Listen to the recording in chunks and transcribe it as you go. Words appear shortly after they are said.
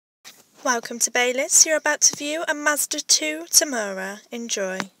Welcome to Baylis. You're about to view a Mazda 2 Tamura.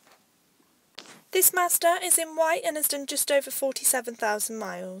 Enjoy. This Mazda is in white and has done just over 47,000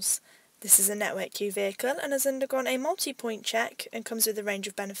 miles. This is a network Q vehicle and has undergone a multi-point check and comes with a range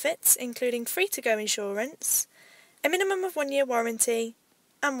of benefits including free-to-go insurance, a minimum of 1 year warranty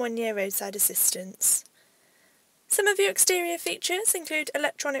and 1 year roadside assistance. Some of your exterior features include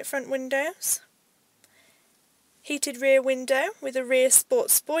electronic front windows, heated rear window with a rear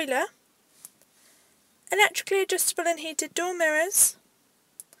sport spoiler, electrically adjustable and heated door mirrors,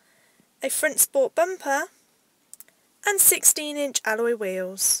 a front sport bumper, and 16-inch alloy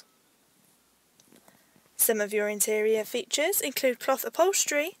wheels. Some of your interior features include cloth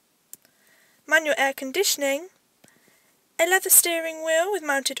upholstery, manual air conditioning, a leather steering wheel with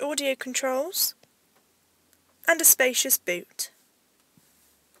mounted audio controls, and a spacious boot.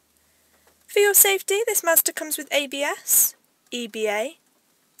 For your safety, this Mazda comes with ABS, EBA,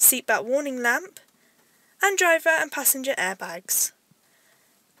 seatbelt warning lamp, and driver and passenger airbags.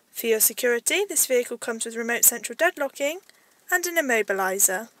 For your security, this vehicle comes with remote central deadlocking and an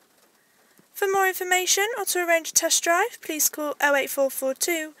immobiliser. For more information or to arrange a test drive, please call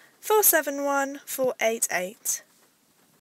 08442 471 488.